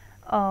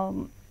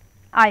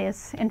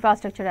IS,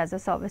 infrastructure as a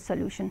service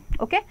solution.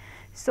 Okay,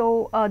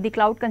 so the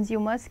cloud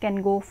consumers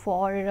can go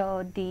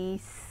for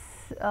these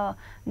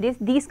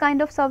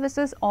kind of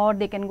services, or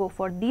they can go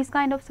for these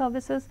kind of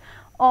services,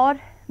 or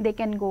they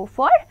can go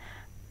for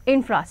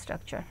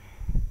infrastructure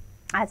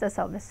as a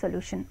service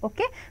solution.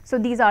 Okay, so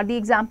these are the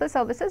example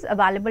services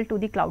available to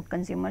the cloud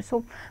consumer.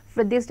 So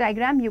with this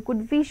diagram you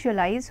could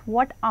visualize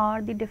what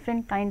are the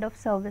different kind of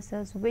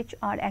services which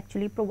are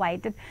actually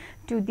provided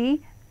to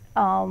the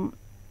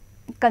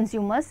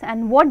consumers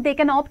and what they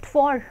can opt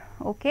for.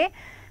 Okay,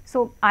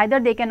 so either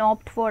they can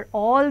opt for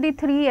all the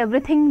three,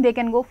 everything, they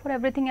can go for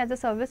everything as a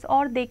service,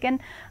 or they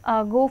can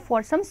go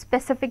for some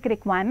specific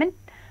requirement.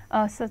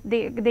 So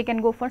they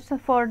can go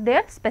for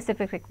their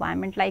specific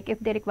requirement, like if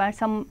they require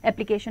some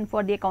application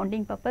for the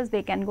accounting purpose,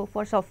 they can go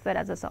for software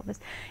as a service.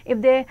 If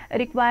they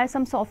require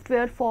some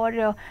software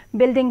for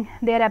building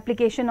their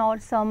application or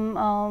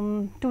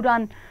some to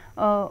run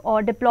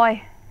or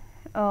deploy,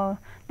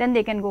 then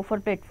they can go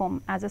for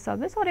platform as a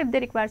service, or if they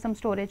require some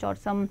storage or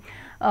some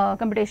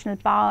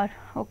computational power,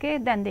 okay,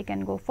 then they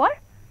can go for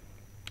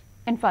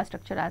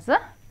infrastructure as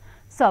a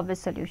service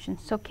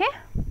solutions. Okay.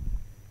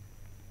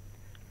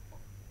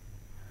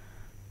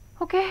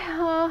 Okay,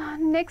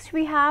 next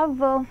we have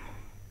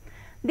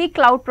the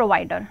cloud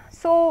provider.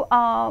 So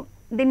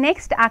the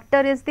next actor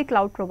is the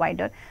cloud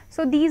provider.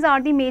 So these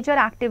are the major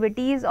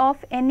activities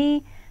of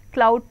any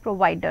cloud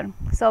provider: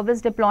 service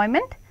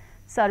deployment,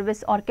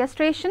 service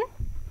orchestration,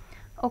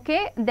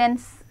 okay, then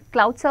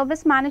cloud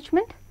service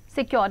management,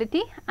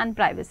 security and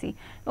privacy.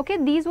 Okay,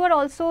 these were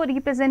also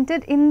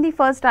represented in the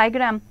first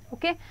diagram.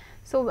 Okay,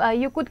 so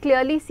you could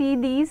clearly see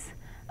these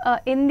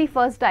in the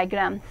first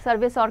diagram: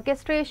 service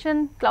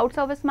orchestration, cloud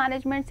service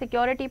management,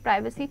 security,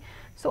 privacy.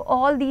 So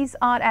all these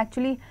are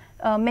actually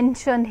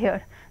mentioned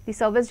here: the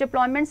service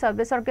deployment,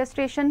 service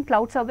orchestration,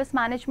 cloud service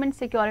management,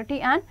 security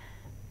and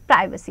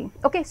privacy.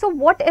 Okay, so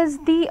what is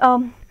the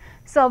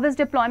service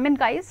deployment,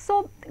 guys.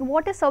 So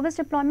what is service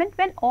deployment?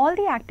 When all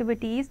the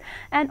activities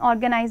and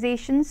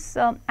organizations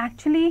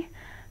actually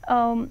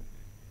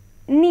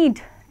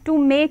need to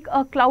make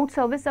a cloud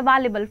service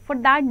available. For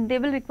that they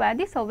will require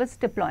the service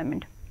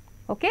deployment.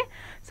 Okay,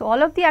 so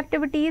all of the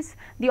activities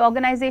the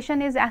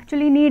organization is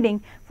actually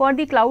needing for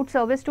the cloud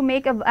service to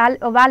make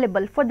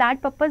available, for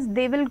that purpose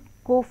they will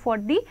go for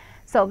the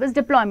service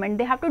deployment.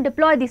 They have to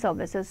deploy the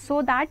services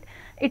so that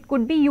it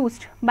could be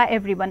used by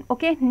everyone.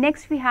 Okay,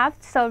 next we have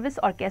service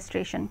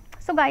orchestration.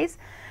 So guys,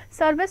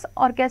 service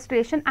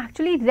orchestration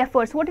actually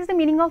refers, what is the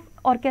meaning of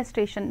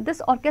orchestration?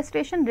 This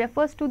orchestration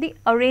refers to the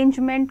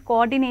arrangement,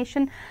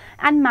 coordination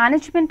and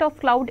management of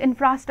cloud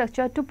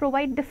infrastructure to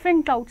provide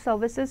different cloud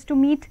services to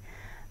meet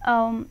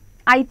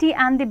IT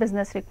and the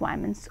business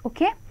requirements.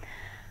 Okay,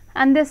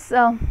 and this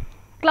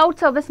cloud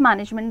service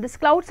management,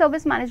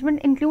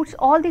 includes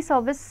all the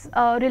service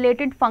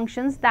related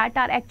functions that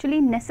are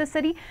actually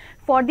necessary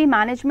for the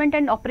management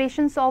and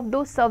operations of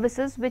those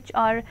services which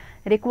are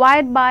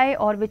required by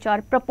or which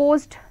are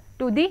proposed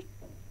to the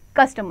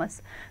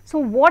customers. So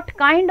what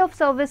kind of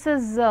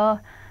services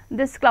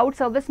this cloud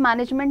service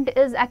management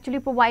is actually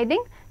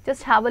providing?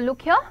 Just have a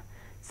look here.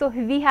 So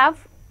we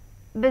have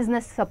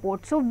business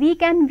support. So we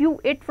can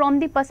view it from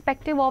the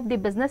perspective of the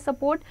business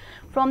support,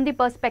 from the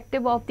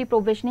perspective of the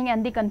provisioning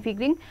and the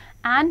configuring,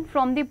 and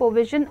from the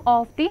provision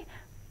of the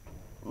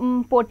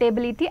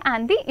portability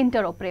and the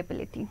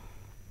interoperability.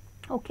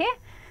 Okay,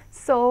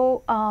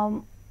 so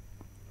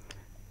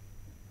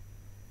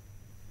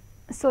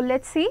so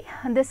let's see,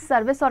 this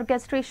service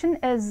orchestration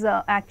is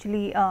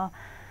actually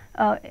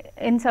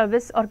in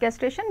service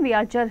orchestration we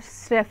are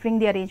just referring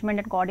the arrangement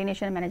and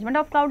coordination and management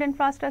of cloud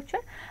infrastructure,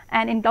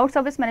 and in cloud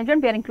service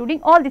management we are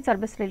including all the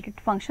service related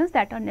functions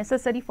that are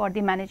necessary for the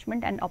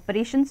management and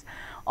operations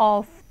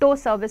of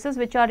those services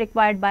which are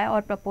required by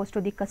or proposed to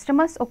the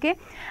customers. Okay,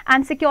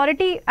 and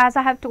security, as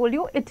I have told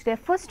you, it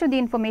refers to the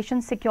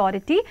information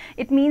security.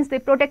 It means the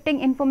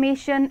protecting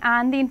information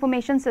and the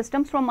information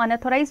systems from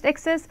unauthorized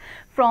access,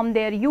 from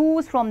their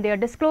use, from their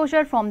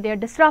disclosure, from their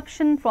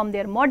disruption, from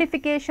their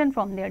modification,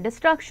 from their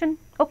destruction.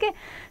 Okay,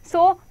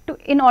 so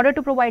in order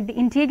to provide the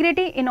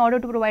integrity, in order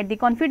to provide the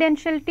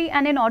confidentiality,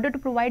 and in order to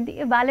provide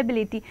the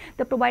availability,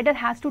 the provider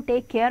has to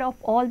take care of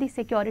all the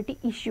security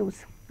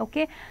issues.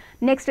 Okay,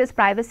 next is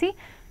privacy.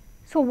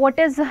 So what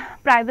is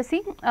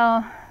privacy?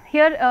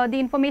 Here the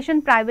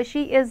information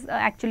privacy is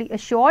actually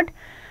assured.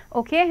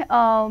 Okay,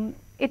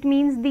 it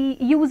means the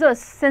user's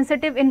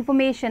sensitive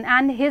information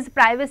and his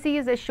privacy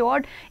is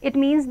assured. It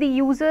means the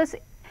user's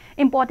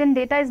important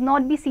data is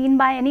not be seen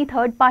by any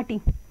third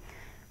party.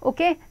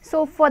 Okay,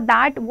 so for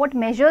that what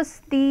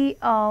measures the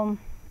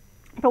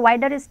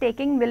provider is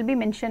taking will be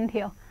mentioned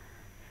here.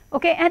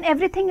 Okay, and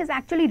everything is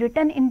actually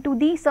written into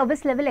the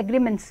service level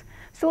agreements.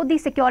 So the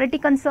security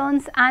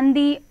concerns and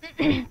the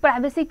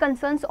privacy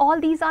concerns, all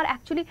these are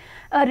actually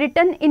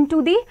written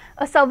into the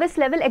service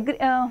level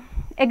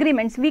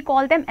agreements. We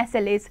call them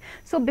SLAs.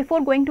 So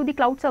before going to the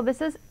cloud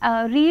services,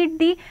 read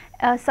the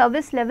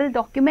service level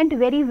document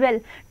very well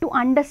to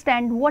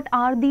understand what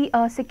are the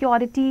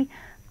security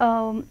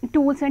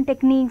tools and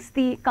techniques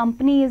the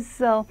company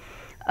is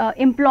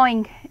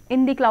employing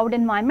in the cloud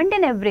environment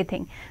and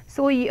everything.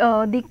 So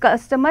the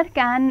customer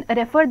can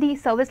refer the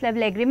service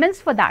level agreements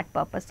for that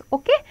purpose.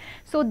 Okay,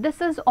 so this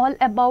is all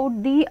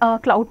about the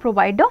cloud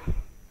provider.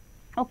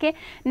 Okay,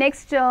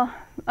 next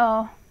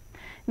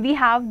we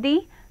have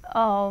the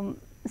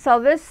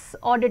service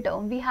auditor.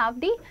 We have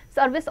the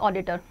service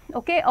auditor,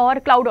 okay, or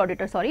cloud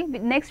auditor, sorry.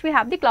 Next we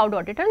have the cloud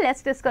auditor.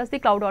 Let's discuss the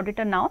cloud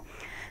auditor now.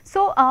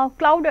 So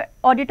cloud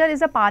auditor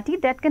is a party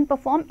that can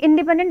perform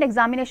independent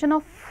examination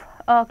of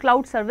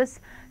cloud service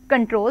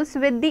controls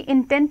with the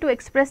intent to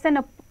express an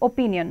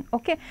opinion.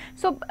 Okay,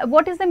 so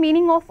what is the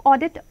meaning of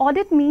audit?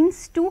 Audit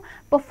means to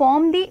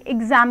perform the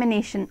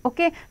examination.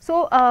 Okay,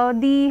 so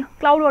the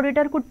cloud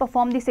auditor could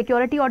perform the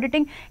security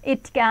auditing,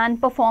 it can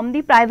perform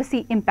the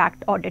privacy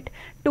impact audit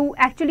to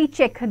actually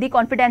check the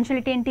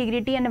confidentiality,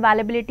 integrity and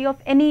availability of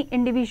any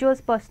individual's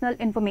personal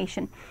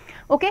information.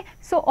 Okay,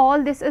 so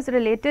all this is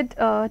related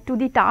to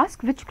the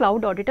task which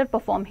cloud auditor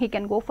perform. He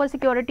can go for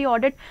security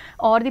audit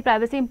or the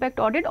privacy impact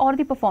audit or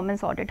the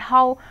performance audit.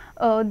 How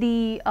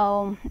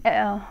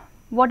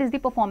what is the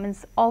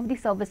performance of the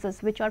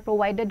services which are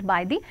provided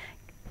by the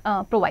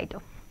provider.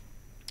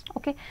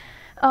 Okay,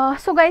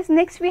 so guys,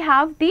 next we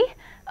have the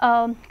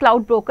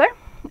cloud broker.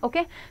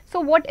 Okay, so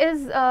what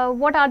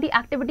are the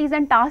activities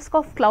and tasks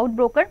of cloud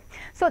broker?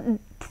 So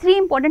three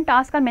important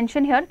tasks are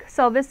mentioned here: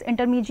 service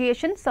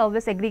intermediation,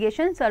 service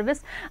aggregation,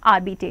 service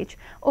arbitrage.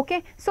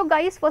 Okay, so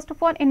guys, first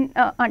of all,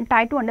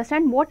 try to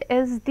understand what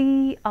is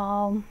the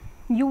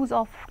use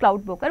of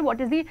cloud broker,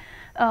 what is the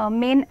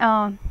main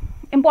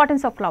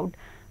importance of cloud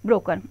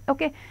broker.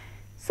 Okay,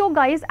 so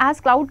guys, as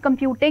cloud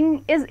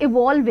computing is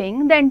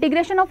evolving, the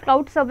integration of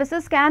cloud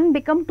services can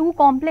become too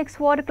complex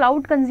for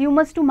cloud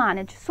consumers to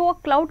manage. So a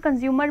cloud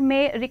consumer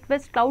may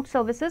request cloud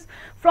services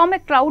from a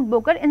cloud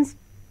broker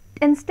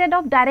instead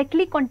of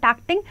directly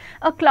contacting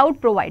a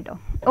cloud provider.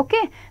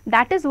 Okay,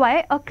 that is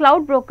why a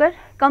cloud broker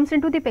comes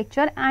into the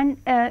picture, and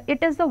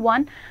it is the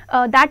one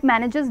that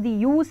manages the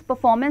use,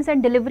 performance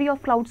and delivery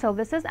of cloud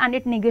services, and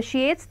it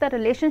negotiates the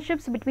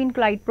relationships between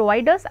cloud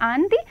providers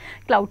and the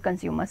cloud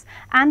consumers.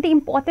 And the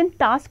important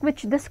task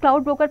which this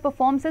cloud broker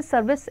performs is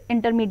service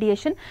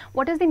intermediation.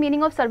 What is the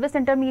meaning of service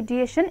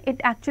intermediation? It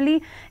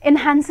actually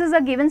enhances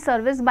a given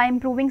service by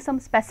improving some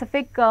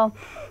specific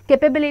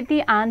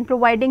capability and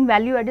providing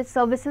value added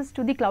services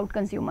to the cloud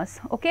consumers.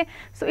 Okay,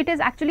 so it is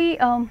actually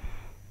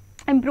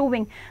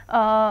improving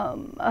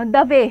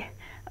the way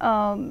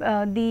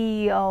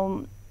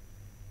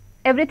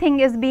everything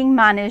is being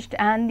managed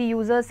and the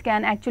users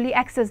can actually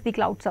access the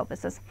cloud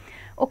services.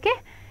 Okay.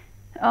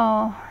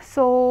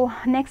 So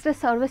next is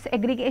service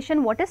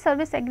aggregation. What is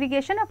service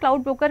aggregation? A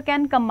cloud broker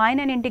can combine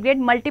and integrate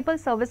multiple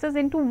services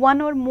into one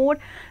or more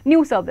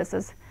new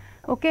services.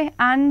 Okay,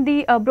 and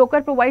the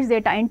broker provides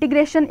data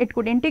integration. It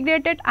could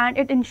integrate it, and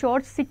it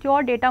ensures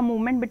secure data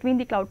movement between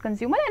the cloud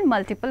consumer and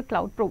multiple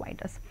cloud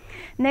providers.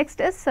 Next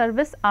is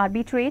service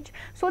arbitrage.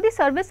 So the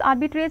service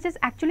arbitrage is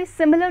actually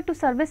similar to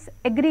service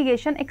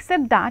aggregation,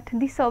 except that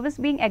the service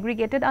being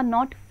aggregated are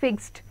not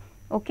fixed.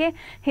 Okay,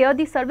 here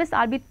the service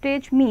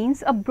arbitrage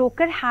means a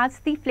broker has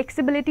the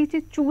flexibility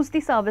to choose the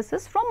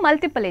services from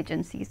multiple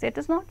agencies. It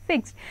is not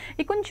fixed.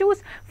 You can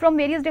choose from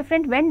various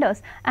different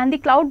vendors, and the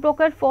cloud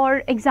broker,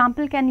 for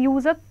example, can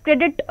use a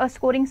credit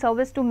scoring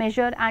service to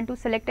measure and to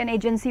select an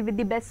agency with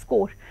the best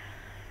score.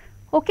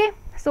 Okay,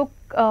 so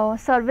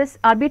service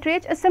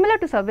arbitrage is similar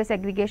to service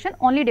aggregation,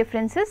 only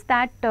difference is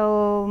that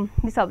the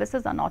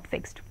services are not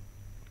fixed.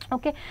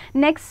 Okay,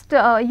 next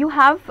you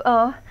have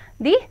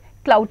the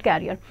cloud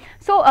carrier.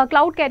 So a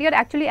cloud carrier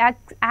actually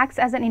acts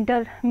as an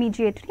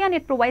intermediary, and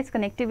it provides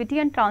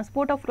connectivity and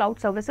transport of cloud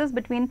services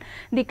between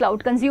the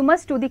cloud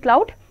consumers to the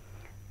cloud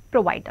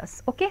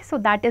providers. Okay, so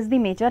that is the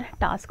major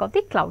task of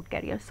the cloud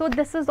carrier. So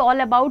this is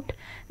all about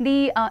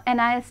the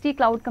NIST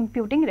cloud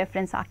computing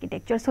reference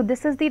architecture. So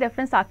this is the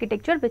reference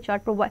architecture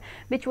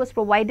which was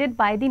provided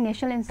by the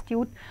National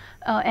Institute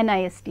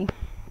NIST.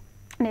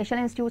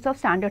 National Institutes of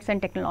Standards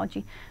and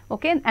Technology.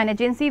 Okay, an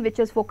agency which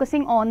is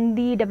focusing on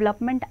the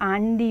development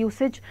and the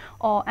usage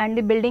and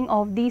the building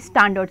of the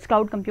standards,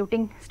 cloud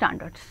computing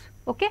standards.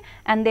 Okay,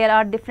 and there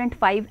are different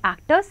 5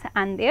 actors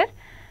and their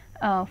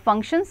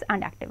functions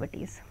and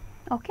activities.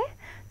 Okay,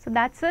 so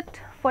that's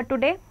it for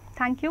today.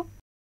 Thank you.